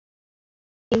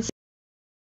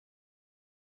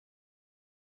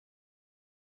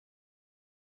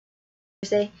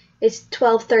Thursday. It's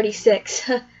 12:36.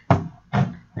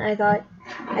 I thought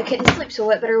I couldn't sleep, so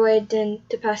what better way than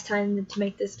to pass time than to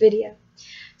make this video.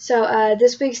 So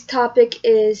this week's topic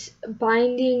is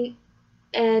binding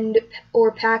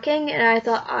or packing, and I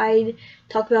thought I'd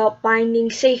talk about binding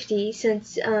safety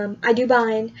since I do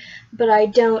bind, but I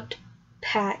don't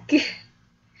pack.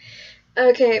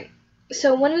 Okay,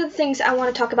 so one of the things I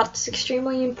want to talk about that's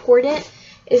extremely important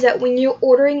is that when you're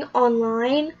ordering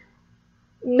online,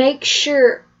 make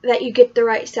sure that you get the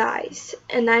right size.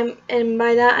 And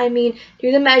by that I mean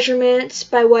do the measurements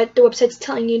by what the website's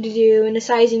telling you to do and the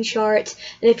sizing charts.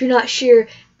 And if you're not sure,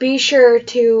 be sure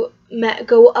to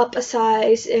go up a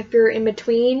size if you're in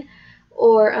between,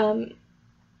 or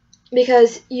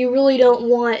because you really don't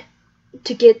want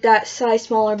to get that size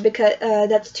smaller because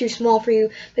that's too small for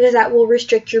you, because that will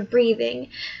restrict your breathing.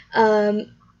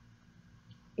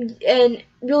 And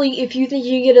really, if you think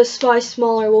you get a size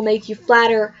smaller will make you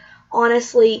flatter,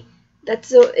 honestly,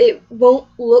 it won't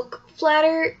look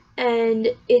flatter, and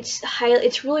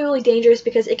it's really dangerous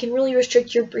because it can really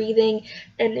restrict your breathing,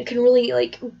 and it can really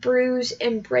like bruise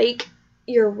and break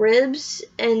your ribs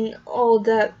and all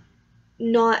that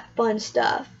not fun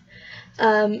stuff.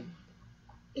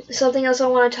 Something else I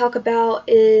want to talk about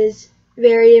is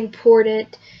very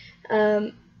important.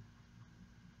 Do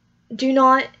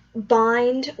not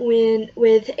bind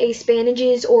with ace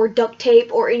bandages or duct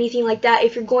tape or anything like that.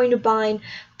 If you're going to bind,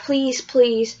 please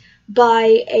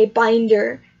buy a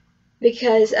binder,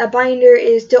 because a binder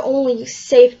is the only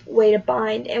safe way to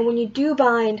bind. And when you do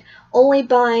bind, only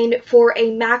bind for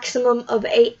a maximum of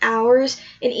 8 hours,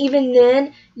 and even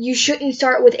then you shouldn't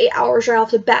start with 8 hours right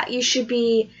off the bat. You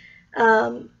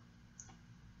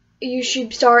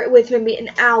should start with maybe an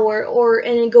hour,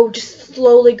 and then just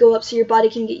slowly go up so your body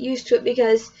can get used to it,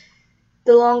 because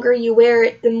the longer you wear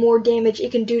it, the more damage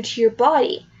it can do to your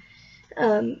body.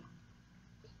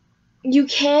 You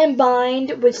can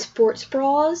bind with sports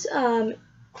bras,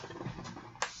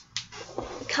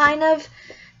 kind of.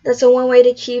 That's one way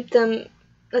to keep them.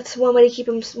 That's one way to keep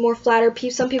them more flatter.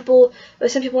 What some people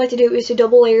like to do is to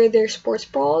double layer their sports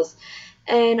bras,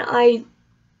 and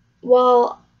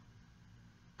while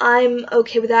I'm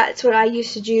okay with that, it's what I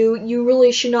used to do. You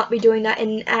really should not be doing that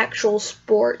in actual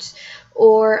sports,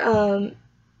 or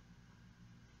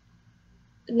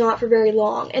not for very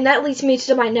long. And that leads me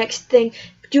to my next thing.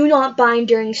 Do not bind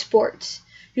during sports.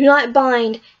 Do not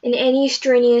bind in any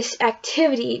strenuous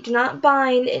activity. Do not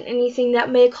bind in anything that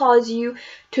may cause you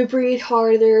to breathe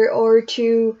harder or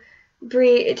to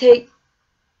take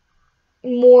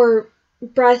more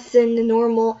breaths than the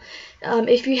normal.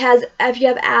 If you have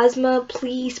asthma,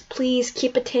 please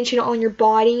keep attention on your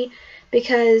body,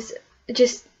 because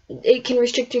it can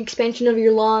restrict the expansion of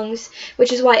your lungs,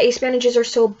 which is why ace bandages are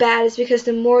so bad. Is because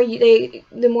the more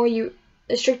you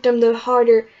restrict them, the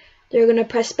harder they're gonna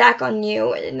press back on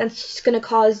you, and that's just gonna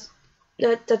cause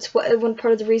that's one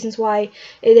part of the reasons why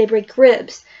they break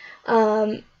ribs.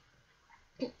 Do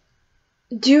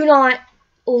not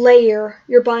layer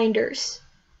your binders,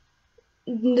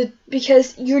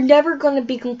 because you're never going to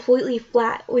be completely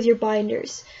flat with your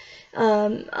binders.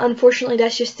 Unfortunately,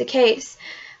 that's just the case.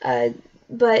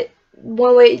 But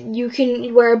one way, you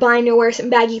can wear a binder, wear some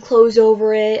baggy clothes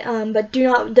over it, but do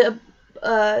not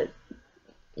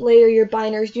layer your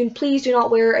binders. Please do not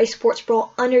wear a sports bra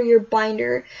under your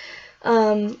binder.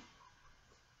 And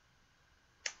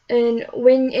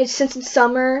since it's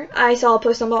summer, I saw a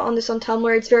post on this on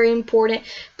Tumblr. It's very important.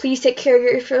 Please take care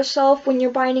of yourself when you're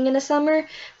binding in the summer.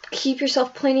 Keep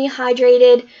yourself plenty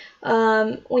hydrated.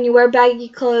 When you wear baggy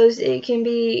clothes, it can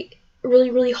be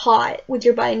really hot with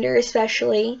your binder,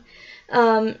 especially.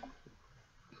 And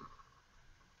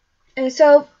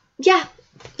so, yeah,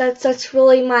 that's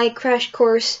really my crash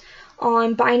course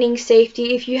on binding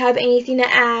safety. If you have anything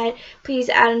to add, please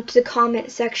add them to the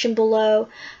comment section below.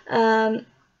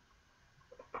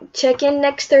 Check in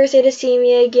next Thursday to see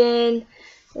me again.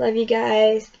 Love you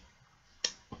guys.